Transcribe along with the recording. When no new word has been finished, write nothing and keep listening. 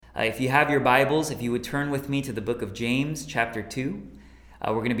If you have your Bibles, if you would turn with me to the book of James, chapter 2.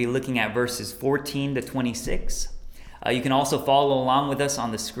 We're going to be looking at verses 14 to 26. You can also follow along with us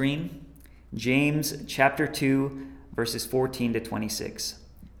on the screen. James, chapter 2, verses 14 to 26.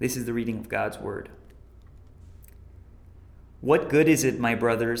 This is the reading of God's Word. What good is it, my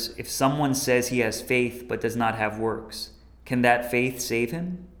brothers, if someone says he has faith but does not have works? Can that faith save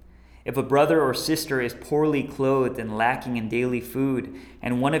him? If a brother or sister is poorly clothed and lacking in daily food,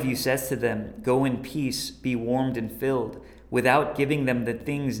 and one of you says to them, "Go in peace, be warmed and filled," without giving them the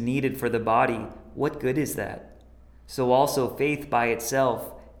things needed for the body, what good is that? So also faith by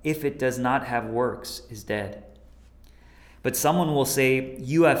itself, if it does not have works, is dead. But someone will say,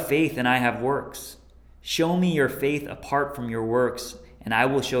 "You have faith and I have works. Show me your faith apart from your works, and I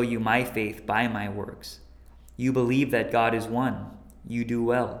will show you my faith by my works. You believe that God is one. You do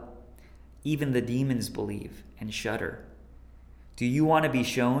well. Even the demons believe and shudder. Do you want to be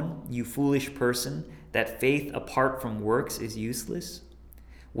shown, you foolish person, that faith apart from works is useless?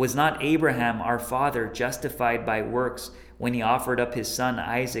 Was not Abraham, our father, justified by works when he offered up his son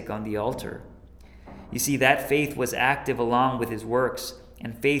Isaac on the altar? You see, that faith was active along with his works,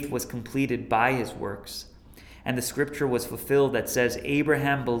 and faith was completed by his works. And the scripture was fulfilled that says,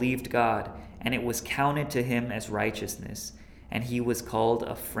 Abraham believed God, and it was counted to him as righteousness, and he was called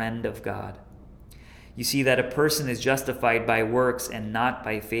a friend of God. You see that a person is justified by works and not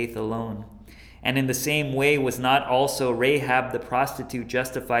by faith alone. And in the same way was not also Rahab the prostitute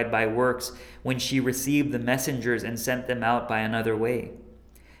justified by works when she received the messengers and sent them out by another way?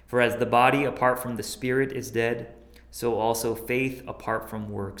 For as the body apart from the spirit is dead, so also faith apart from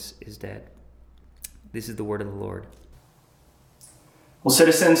works is dead. This is the word of the Lord. Well,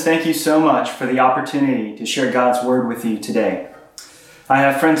 citizens, thank you so much for the opportunity to share God's word with you today. I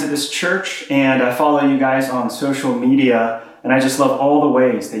have friends at this church, and I follow you guys on social media, and I just love all the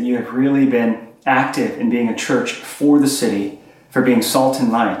ways that you have really been active in being a church for the city, for being salt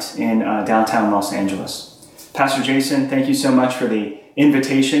and light in downtown Los Angeles. Pastor Jason, thank you so much for the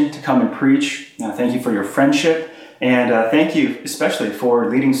invitation to come and preach. Thank you for your friendship, and thank you especially for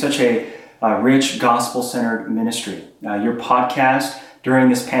leading such a rich gospel-centered ministry. Your podcast during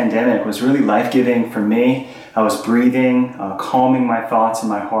this pandemic was really life-giving for me. I was breathing, calming my thoughts and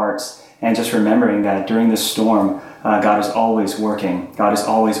my hearts, and just remembering that during this storm, God is always working. God is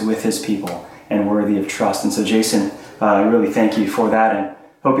always with his people and worthy of trust. And so, Jason, I really thank you for that, and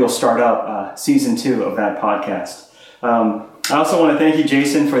hope you'll start up season 2 of that podcast. I also want to thank you,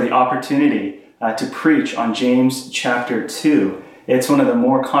 Jason, for the opportunity to preach on James chapter 2. It's one of the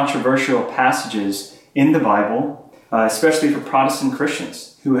more controversial passages in the Bible, especially for Protestant Christians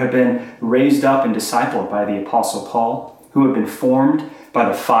who have been raised up and discipled by the Apostle Paul, who have been formed by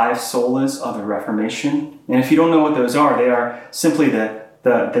the 5 solas of the Reformation. And if you don't know what those are, they are simply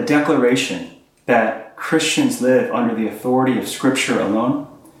the declaration that Christians live under the authority of Scripture alone,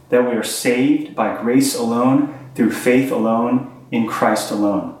 that we are saved by grace alone, through faith alone, in Christ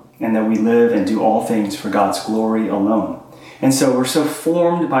alone, and that we live and do all things for God's glory alone. And so we're so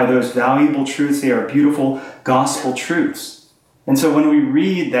formed by those valuable truths. They are beautiful gospel truths. And so when we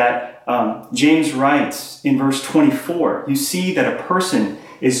read that James writes in verse 24, you see that a person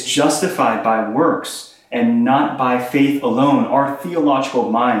is justified by works and not by faith alone. Our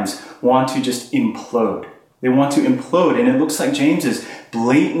theological minds want to just implode. They want to implode. And it looks like James is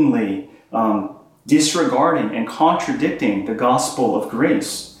blatantly disregarding and contradicting the gospel of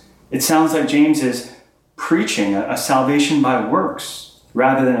grace. It sounds like James is preaching a salvation by works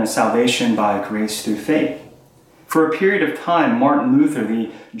rather than a salvation by grace through faith. For a period of time, Martin Luther, the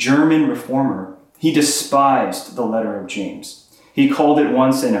German reformer, he despised the letter of James. He called it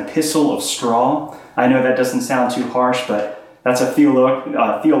once an epistle of straw. I know that doesn't sound too harsh, but that's a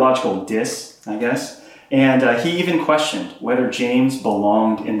theological diss, I guess. And he even questioned whether James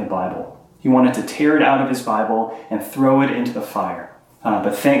belonged in the Bible. He wanted to tear it out of his Bible and throw it into the fire.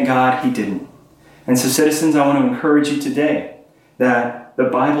 But thank God he didn't. And so, citizens, I want to encourage you today that the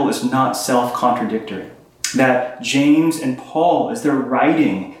Bible is not self-contradictory. That James and Paul, as they're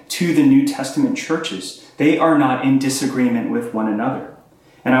writing to the New Testament churches, they are not in disagreement with one another.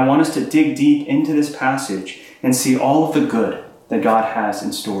 And I want us to dig deep into this passage and see all of the good that God has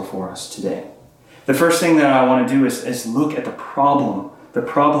in store for us today. The first thing that I want to do is look at the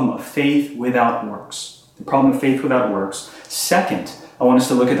problem of faith without works. The problem of faith without works. Second, I want us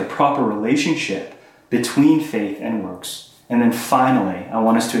to look at the proper relationship between faith and works. And then finally, I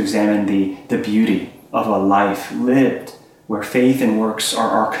want us to examine the beauty of a life lived where faith and works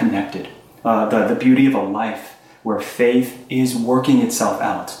are connected. The beauty of a life where faith is working itself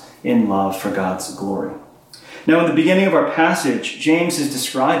out in love for God's glory. Now, in the beginning of our passage, James is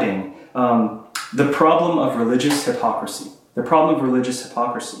describing the problem of religious hypocrisy. The problem of religious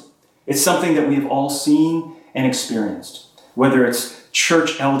hypocrisy. It's something that we have all seen and experienced, whether it's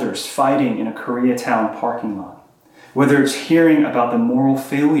church elders fighting in a Koreatown parking lot, whether it's hearing about the moral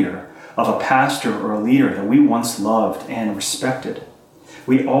failure of a pastor or a leader that we once loved and respected.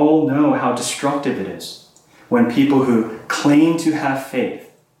 We all know how destructive it is when people who claim to have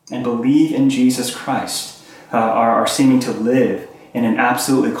faith and believe in Jesus Christ are seeming to live in an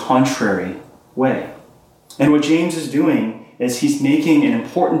absolutely contrary way. And what James is doing is he's making an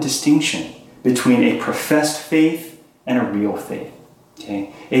important distinction between a professed faith and a real faith.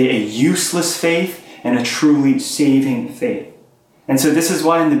 Okay? A useless faith and a truly saving faith. And so this is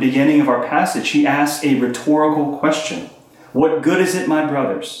why in the beginning of our passage, he asks a rhetorical question. What good is it, my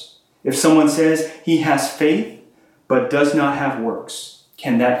brothers, if someone says he has faith but does not have works?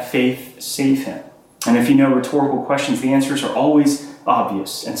 Can that faith save him? And if you know rhetorical questions, the answers are always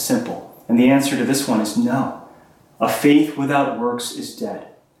obvious and simple. And the answer to this one is no. A faith without works is dead.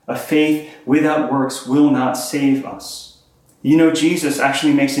 A faith without works will not save us. You know, Jesus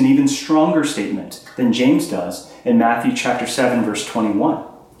actually makes an even stronger statement than James does in Matthew chapter 7, verse 21.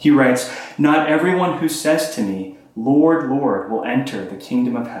 He writes, "Not everyone who says to me, 'Lord, Lord,' will enter the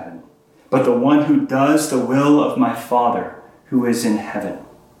kingdom of heaven, but the one who does the will of my Father who is in heaven."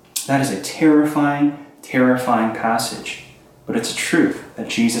 That is a terrifying, terrifying passage, but it's a truth that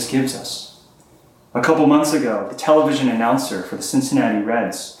Jesus gives us. A couple months ago, the television announcer for the Cincinnati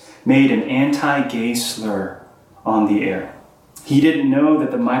Reds made an anti-gay slur on the air. He didn't know that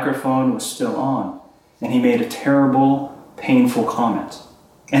the microphone was still on, and he made a terrible, painful comment.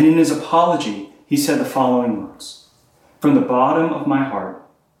 And in his apology, he said the following words: "From the bottom of my heart,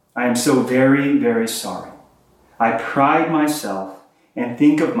 I am so very, very sorry. I pride myself and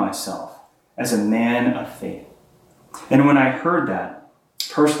think of myself as a man of faith." And when I heard that,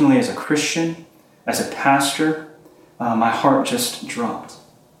 personally as a Christian, as a pastor, my heart just dropped.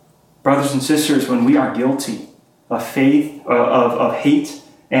 Brothers and sisters, when we are guilty of faith, of hate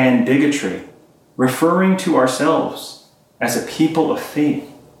and bigotry, referring to ourselves as a people of faith,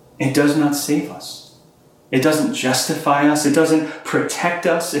 it does not save us. It doesn't justify us. It doesn't protect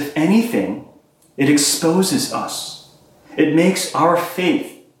us. If anything, it exposes us. It makes our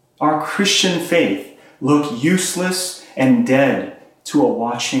faith, our Christian faith, look useless and dead to a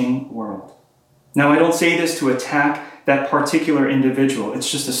watching world. Now, I don't say this to attack that particular individual. It's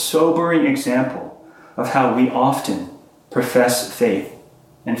just a sobering example of how we often profess faith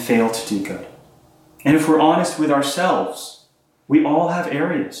and fail to do good. And if we're honest with ourselves, we all have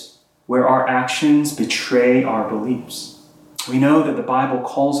areas where our actions betray our beliefs. We know that the Bible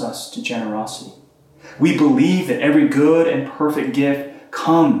calls us to generosity. We believe that every good and perfect gift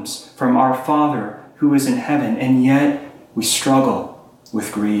comes from our Father who is in heaven, and yet we struggle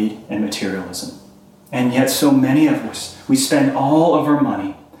with greed and materialism. And yet so many of us, we spend all of our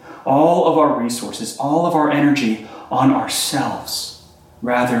money, all of our resources, all of our energy on ourselves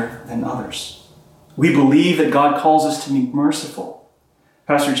rather than others. We believe that God calls us to be merciful.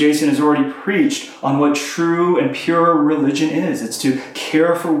 Pastor Jason has already preached on what true and pure religion is. It's to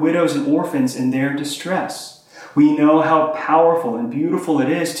care for widows and orphans in their distress. We know how powerful and beautiful it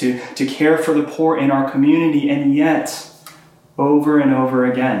is to care for the poor in our community, and yet, over and over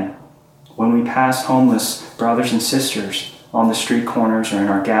again, when we pass homeless brothers and sisters on the street corners or in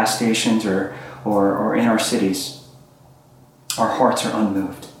our gas stations or in our cities, our hearts are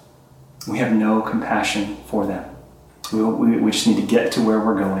unmoved. We have no compassion for them. We just need to get to where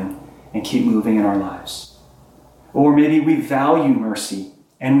we're going and keep moving in our lives. Or maybe we value mercy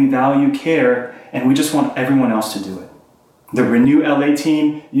and we value care and we just want everyone else to do it. The Renew LA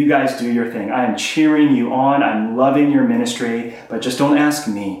team, you guys do your thing. I am cheering you on. I'm loving your ministry, but just don't ask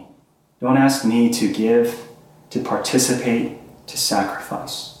me. Don't ask me to give, to participate, to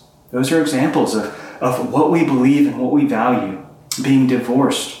sacrifice. Those are examples of what we believe and what we value being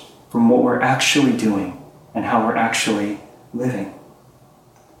divorced from what we're actually doing and how we're actually living.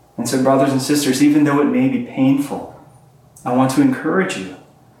 And so, brothers and sisters, even though it may be painful, I want to encourage you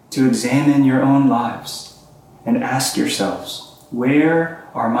to examine your own lives and ask yourselves, where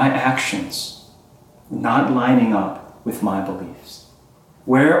are my actions not lining up with my beliefs?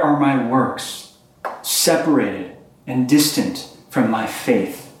 Where are my works separated and distant from my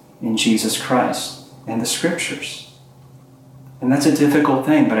faith in Jesus Christ and the Scriptures? And that's a difficult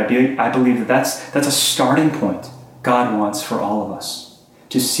thing, but I believe that that's a starting point God wants for all of us.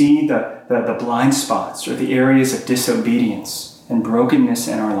 To see the blind spots or the areas of disobedience and brokenness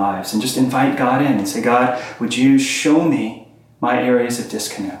in our lives and just invite God in and say, God, would you show me my areas of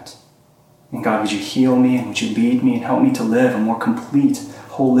disconnect? And God, would you heal me and would you lead me and help me to live a more complete,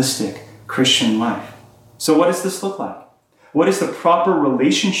 holistic Christian life? So what does this look like? What is the proper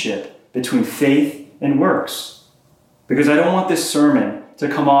relationship between faith and works? Because I don't want this sermon to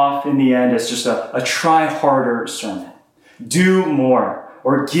come off in the end as just a try harder sermon. Do more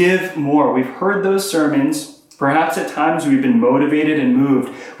or give more. We've heard those sermons. Perhaps at times we've been motivated and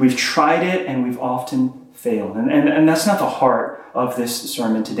moved. We've tried it and we've often failed. And that's not the heart of this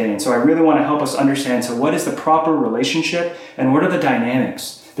sermon today. And so I really want to help us understand, so what is the proper relationship and what are the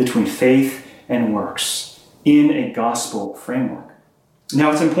dynamics between faith and works in a gospel framework?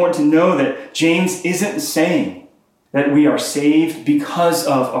 Now, it's important to know that James isn't saying that we are saved because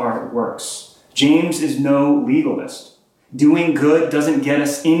of our works. James is no legalist. Doing good doesn't get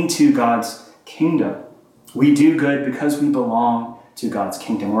us into God's kingdom. We do good because we belong to God's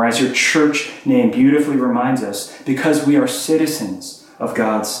kingdom, or as your church name beautifully reminds us, because we are citizens of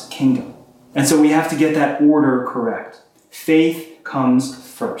God's kingdom. And so we have to get that order correct. Faith comes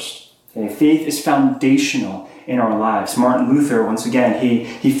first. Okay? Faith is foundational in our lives. Martin Luther, once again,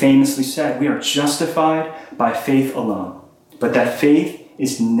 he famously said, we are justified by faith alone, but that faith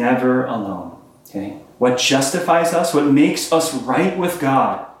is never alone. Okay? What justifies us, what makes us right with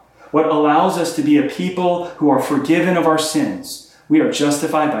God, what allows us to be a people who are forgiven of our sins, we are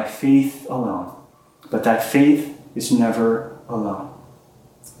justified by faith alone. But that faith is never alone.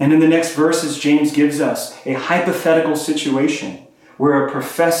 And in the next verses, James gives us a hypothetical situation where a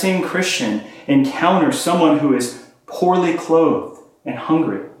professing Christian encounters someone who is poorly clothed and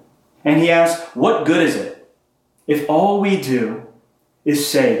hungry. And he asks, what good is it if all we do is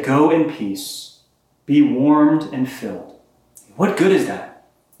say, go in peace, be warmed and filled? What good is that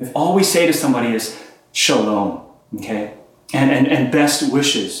if all we say to somebody is shalom, okay? And best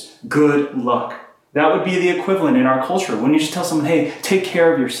wishes, good luck. That would be the equivalent in our culture. When you just tell someone, hey, take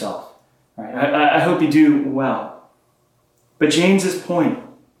care of yourself. Right? I hope you do well. But James's point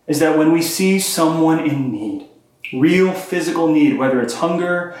is that when we see someone in need, real physical need, whether it's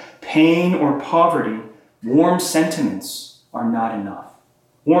hunger, pain, or poverty, warm sentiments are not enough.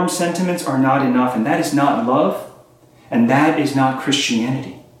 Warm sentiments are not enough, and that is not love, and that is not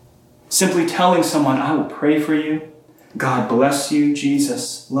Christianity. Simply telling someone, I will pray for you, God bless you,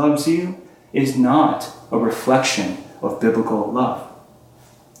 Jesus loves you, is not a reflection of biblical love.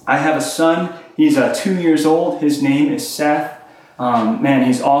 I have a son. He's 2 years old. His name is Seth.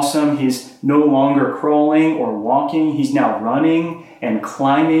 He's awesome. He's no longer crawling or walking. He's now running and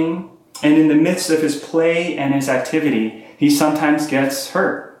climbing. And in the midst of his play and his activity, he sometimes gets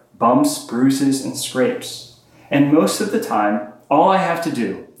hurt, bumps, bruises, and scrapes. And most of the time, all I have to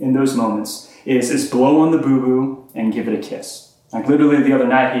do in those moments is blow on the boo-boo and give it a kiss. Like literally the other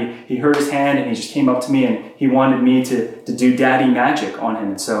night, he hurt his hand and he just came up to me and he wanted me to do daddy magic on him.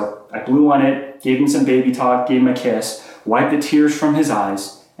 And so I blew on it, gave him some baby talk, gave him a kiss, wiped the tears from his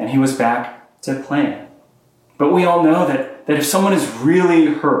eyes, and he was back to playing. But we all know that if someone is really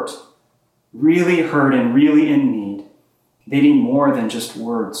hurt and really in need, they need more than just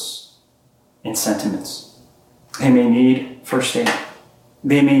words and sentiments. They may need first aid.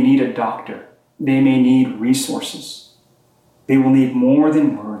 They may need a doctor. They may need resources. They will need more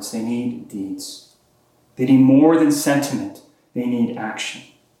than words. They need deeds. They need more than sentiment. They need action.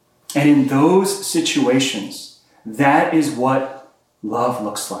 And in those situations, that is what love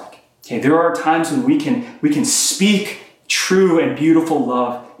looks like. Okay, there are times when we can speak true and beautiful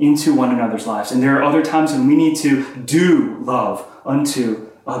love into one another's lives. And there are other times when we need to do love unto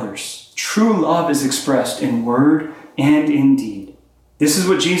others. True love is expressed in word and in deed. This is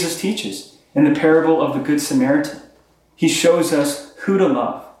what Jesus teaches in the parable of the Good Samaritan. He shows us who to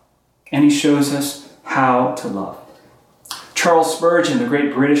love, and he shows us how to love. Charles Spurgeon, the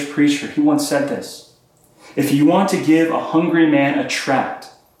great British preacher, he once said this: if you want to give a hungry man a tract,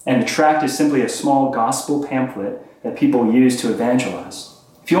 and a tract is simply a small gospel pamphlet that people use to evangelize.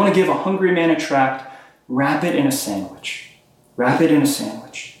 If you want to give a hungry man a tract, wrap it in a sandwich. Wrap it in a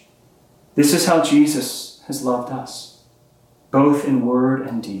sandwich. This is how Jesus has loved us, both in word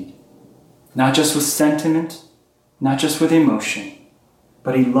and deed. Not just with sentiment, not just with emotion,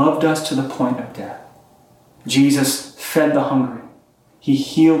 but he loved us to the point of death. Jesus fed the hungry, he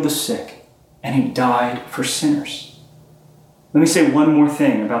healed the sick, and he died for sinners. Let me say one more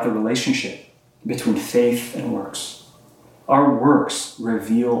thing about the relationship between faith and works. Our works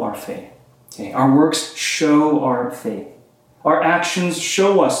reveal our faith. Okay? Our works show our faith. Our actions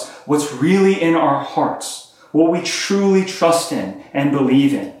show us what's really in our hearts, what we truly trust in and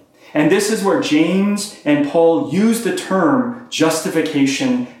believe in. And this is where James and Paul use the term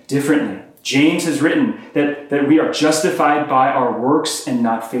justification differently. James has written that we are justified by our works and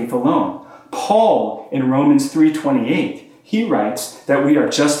not faith alone. Paul, in Romans 3:28, he writes that we are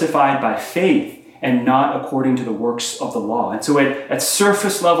justified by faith and not according to the works of the law. And so at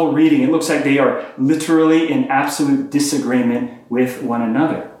surface level reading, it looks like they are literally in absolute disagreement with one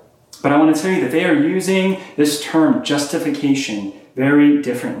another. But I want to tell you that they are using this term justification very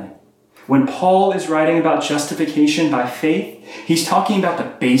differently. When Paul is writing about justification by faith, he's talking about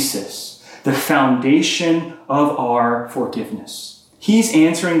the basis, the foundation of our forgiveness. He's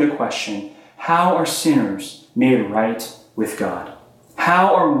answering the question, how are sinners made right with God?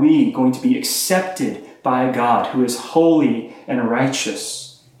 How are we going to be accepted by God, who is holy and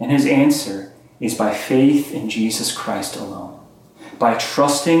righteous? And his answer is by faith in Jesus Christ alone, by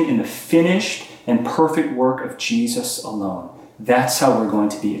trusting in the finished and perfect work of Jesus alone. That's how we're going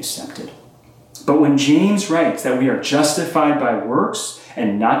to be accepted. But when James writes that we are justified by works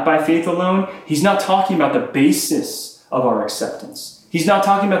and not by faith alone, he's not talking about the basis of our acceptance. He's not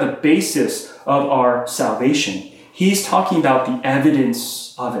talking about the basis of our salvation. He's talking about the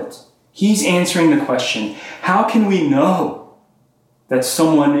evidence of it. He's answering the question, how can we know that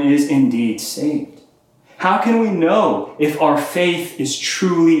someone is indeed saved? How can we know if our faith is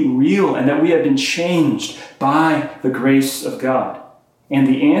truly real and that we have been changed by the grace of God? And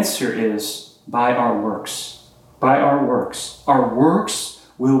the answer is by our works. By our works. Our works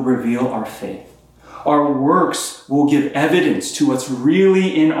will reveal our faith. Our works will give evidence to what's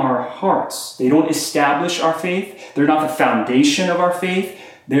really in our hearts. They don't establish our faith. They're not the foundation of our faith.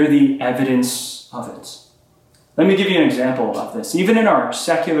 They're the evidence of it. Let me give you an example of this. Even in our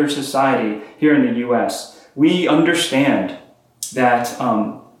secular society here in the U.S., we understand that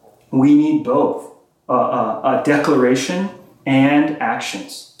we need both a declaration and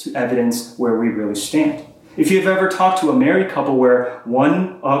actions to evidence where we really stand. If you've ever talked to a married couple where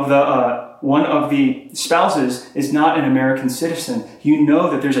one of the spouses is not an American citizen, you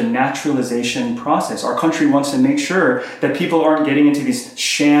know that there's a naturalization process. Our country wants to make sure that people aren't getting into these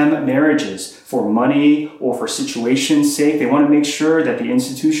sham marriages for money or for situation's sake. They want to make sure that the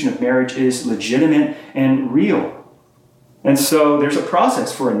institution of marriage is legitimate and real. And so there's a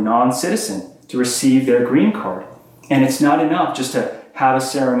process for a non-citizen to receive their green card. And it's not enough just to have a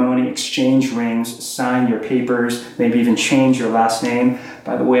ceremony, exchange rings, sign your papers, maybe even change your last name.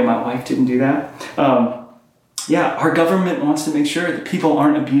 By the way, my wife didn't do that. Our government wants to make sure that people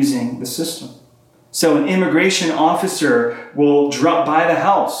aren't abusing the system. So an immigration officer will drop by the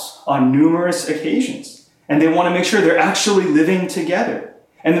house on numerous occasions, and they want to make sure they're actually living together.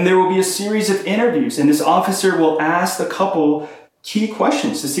 And then there will be a series of interviews, and this officer will ask the couple key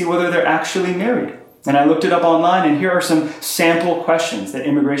questions to see whether they're actually married. And I looked it up online, and here are some sample questions that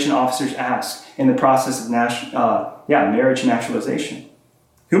immigration officers ask in the process of marriage naturalization.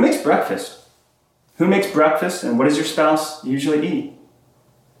 Who makes breakfast? Who makes breakfast, and what does your spouse usually eat?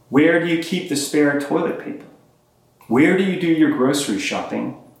 Where do you keep the spare toilet paper? Where do you do your grocery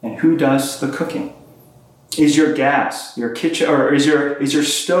shopping, and who does the cooking? Is your gas, your kitchen, or is your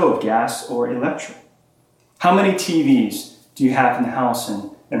stove gas or electric? How many TVs do you have in the house,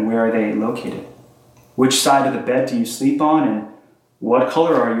 and where are they located? Which side of the bed do you sleep on, and what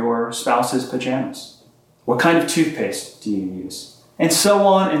color are your spouse's pajamas? What kind of toothpaste do you use? And so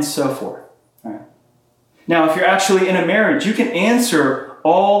on and so forth. All right. Now, if you're actually in a marriage, you can answer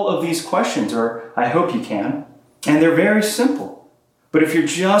all of these questions, or I hope you can, and they're very simple. But if you're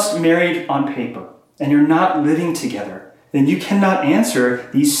just married on paper and you're not living together, then you cannot answer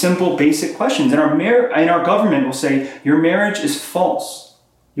these simple, basic questions. And our government will say, your marriage is false.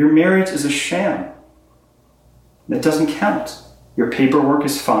 Your marriage is a sham. That doesn't count. Your paperwork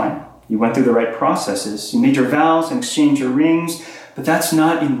is fine. You went through the right processes. You made your vows and exchanged your rings, but that's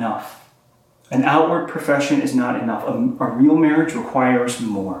not enough. An outward profession is not enough. A real marriage requires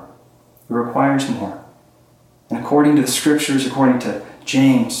more. It requires more. And according to the scriptures, according to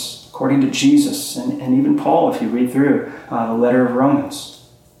James, according to Jesus, and even Paul, if you read through the letter of Romans,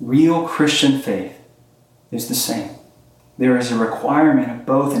 real Christian faith is the same. There is a requirement of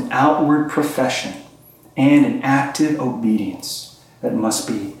both an outward profession and an active obedience that must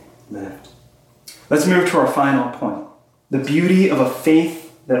be lived. Let's move to our final point. The beauty of a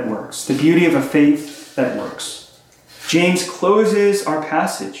faith that works. The beauty of a faith that works. James closes our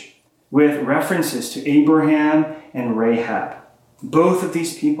passage with references to Abraham and Rahab. Both of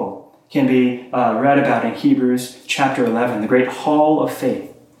these people can be read about in Hebrews chapter 11, the great hall of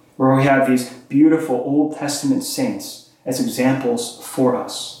faith, where we have these beautiful Old Testament saints as examples for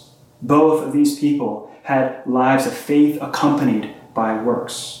us. Both of these people had lives of faith accompanied by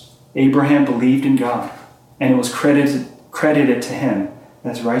works. Abraham believed in God, and it was credited to him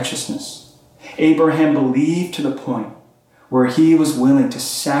as righteousness. Abraham believed to the point where he was willing to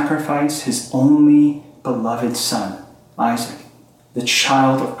sacrifice his only beloved son, Isaac, the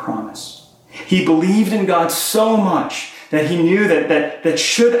child of promise. He believed in God so much that he knew that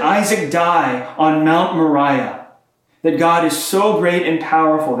should Isaac die on Mount Moriah, that God is so great and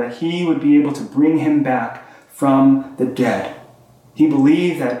powerful that he would be able to bring him back from the dead. He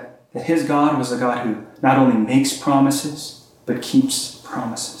believed that his God was a God who not only makes promises, but keeps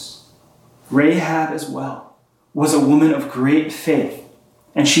promises. Rahab as well was a woman of great faith,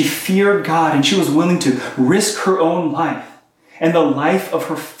 and she feared God, and she was willing to risk her own life and the life of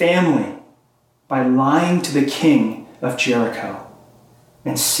her family by lying to the king of Jericho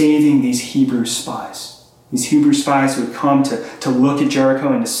and saving these Hebrew spies. These Hebrew spies who had come to look at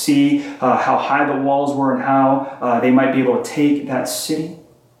Jericho and to see how high the walls were and how they might be able to take that city.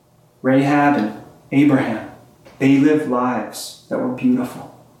 Rahab and Abraham, they lived lives that were beautiful.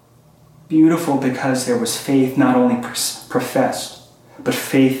 Beautiful because there was faith not only professed, but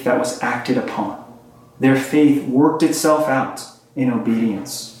faith that was acted upon. Their faith worked itself out in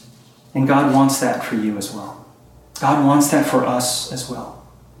obedience. And God wants that for you as well. God wants that for us as well.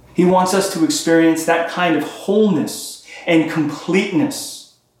 He wants us to experience that kind of wholeness and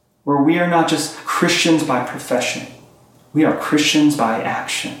completeness where we are not just Christians by profession. We are Christians by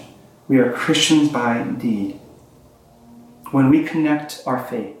action. We are Christians by deed. When we connect our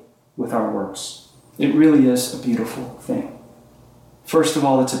faith with our works, it really is a beautiful thing. First of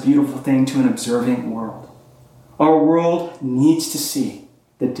all, it's a beautiful thing to an observing world. Our world needs to see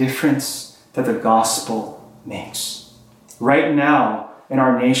the difference that the gospel makes. Right now, in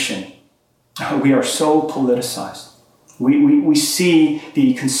our nation, we are so politicized. We see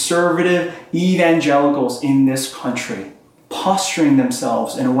the conservative evangelicals in this country posturing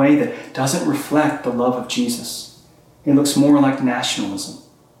themselves in a way that doesn't reflect the love of Jesus. It looks more like nationalism.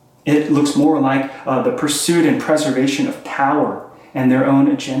 It looks more like the pursuit and preservation of power and their own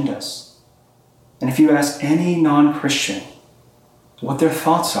agendas. And if you ask any non-Christian what their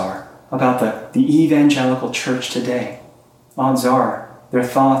thoughts are about the evangelical church today, odds are their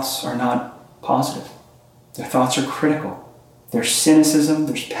thoughts are not positive. Their thoughts are critical. There's cynicism,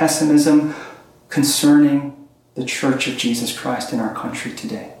 there's pessimism concerning the church of Jesus Christ in our country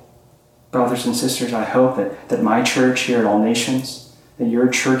today. Brothers and sisters, I hope that my church here at All Nations, that your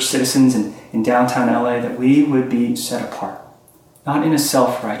church citizens in downtown LA, that we would be set apart. Not in a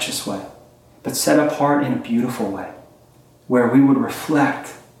self-righteous way, but set apart in a beautiful way, where we would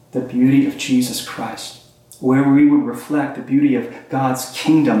reflect the beauty of Jesus Christ, where we would reflect the beauty of God's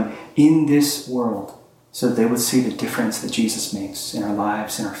kingdom in this world, so that they would see the difference that Jesus makes in our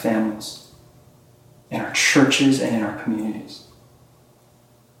lives, in our families, in our churches, and in our communities.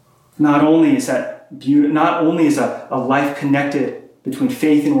 Not only is a life connected between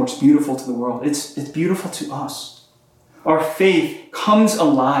faith and works beautiful to the world, it's beautiful to us. Our faith comes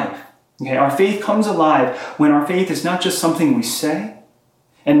alive. Okay? Our faith comes alive when our faith is not just something we say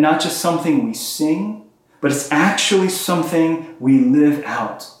and not just something we sing, but it's actually something we live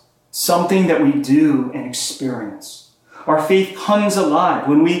out, something that we do and experience. Our faith comes alive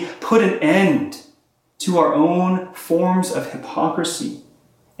when we put an end to our own forms of hypocrisy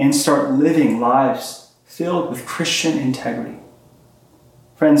and start living lives filled with Christian integrity.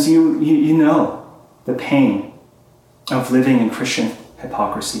 Friends, you know the pain of living in Christian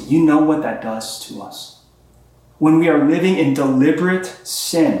hypocrisy. You know what that does to us. When we are living in deliberate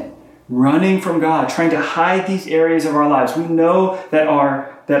sin, running from God, trying to hide these areas of our lives, we know that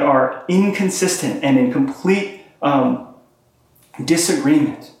are inconsistent and in complete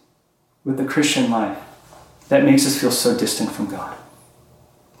disagreement with the Christian life. That makes us feel so distant from God.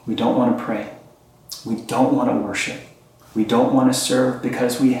 We don't want to pray. We don't want to worship. We don't want to serve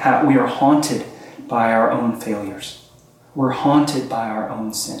because we are haunted by our own failures. We're haunted by our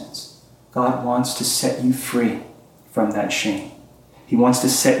own sins. God wants to set you free from that shame. He wants to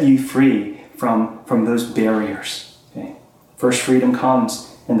set you free from those barriers. Okay? First, freedom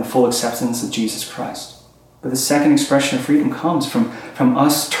comes in the full acceptance of Jesus Christ. But the second expression of freedom comes from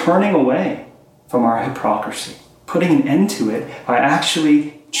us turning away from our hypocrisy, putting an end to it by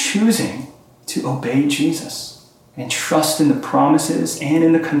actually choosing to obey Jesus and trust in the promises and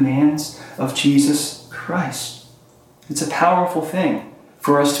in the commands of Jesus Christ. It's a powerful thing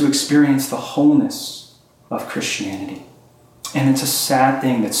for us to experience the wholeness of Christianity. And it's a sad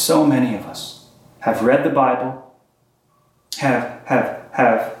thing that so many of us have read the Bible,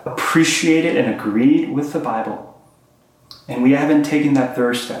 have appreciated and agreed with the Bible, and we haven't taken that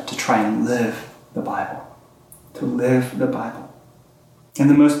third step to try and live the Bible, to live the Bible. And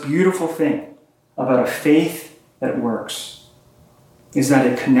the most beautiful thing about a faith that works is that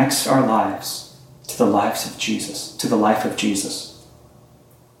it connects our lives to the lives of Jesus, to the life of Jesus.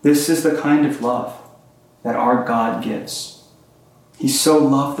 This is the kind of love that our God gives. He so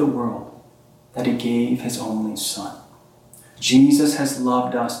loved the world that he gave his only Son. Jesus has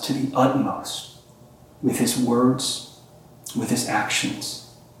loved us to the utmost with his words, with his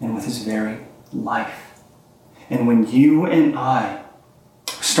actions, and with his very life. And when you and I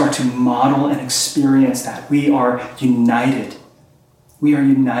start to model and experience that, we are united. We are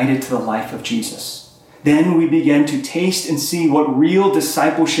united to the life of Jesus. Then we begin to taste and see what real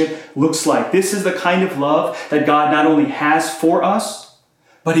discipleship looks like. This is the kind of love that God not only has for us,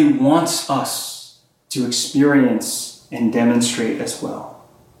 but he wants us to experience and demonstrate as well.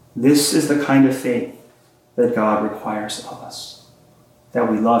 This is the kind of faith that God requires of us.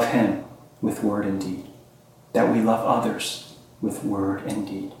 That we love him with word and deed. That we love others with word and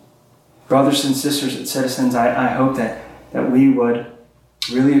deed. Brothers and sisters and citizens, I hope that we would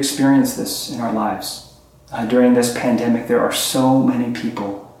really experience this in our lives. During this pandemic, there are so many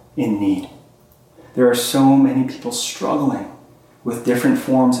people in need. There are so many people struggling with different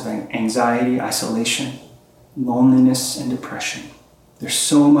forms of anxiety, isolation, loneliness, and depression. There's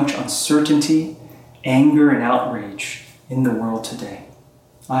so much uncertainty, anger, and outrage in the world today.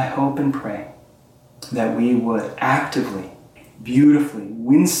 I hope and pray that we would actively, beautifully,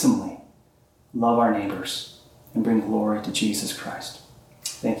 winsomely love our neighbors and bring glory to Jesus Christ.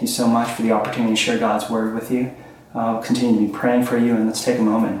 Thank you so much for the opportunity to share God's word with you. I'll continue to be praying for you, and let's take a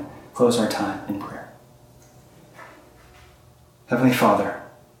moment and close our time in prayer. Heavenly Father,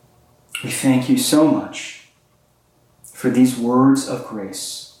 we thank you so much for these words of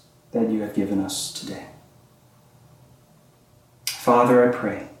grace that you have given us today. Father, I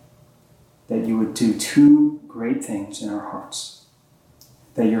pray that you would do two great things in our hearts.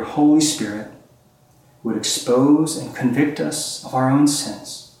 That your Holy Spirit would expose and convict us of our own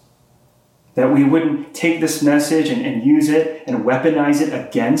sins. That we wouldn't take this message and use it and weaponize it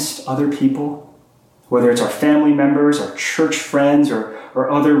against other people, whether it's our family members, our church friends, or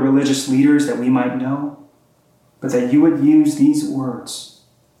other religious leaders that we might know, but that you would use these words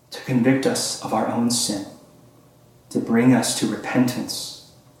to convict us of our own sin, to bring us to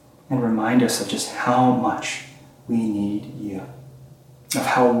repentance, and remind us of just how much we need you, of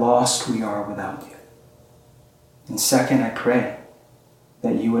how lost we are without you. And second, I pray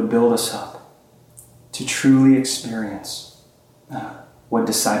that you would build us up to truly experience what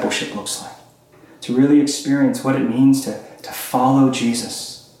discipleship looks like, to really experience what it means to follow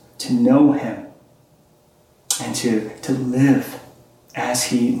Jesus, to know him, and to live as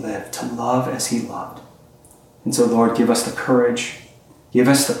he lived, to love as he loved. And so, Lord, give us the courage, give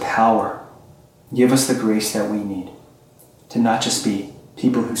us the power, give us the grace that we need to not just be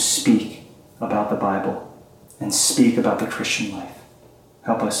people who speak about the Bible and speak about the Christian life.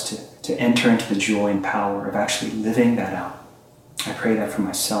 Help us to enter into the joy and power of actually living that out. I pray that for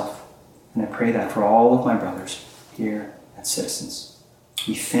myself, and I pray that for all of my brothers here at Citizens.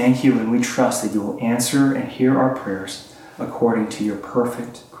 We thank you and we trust that you will answer and hear our prayers according to your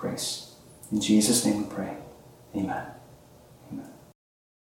perfect grace. In Jesus' name we pray. Amen. Amen.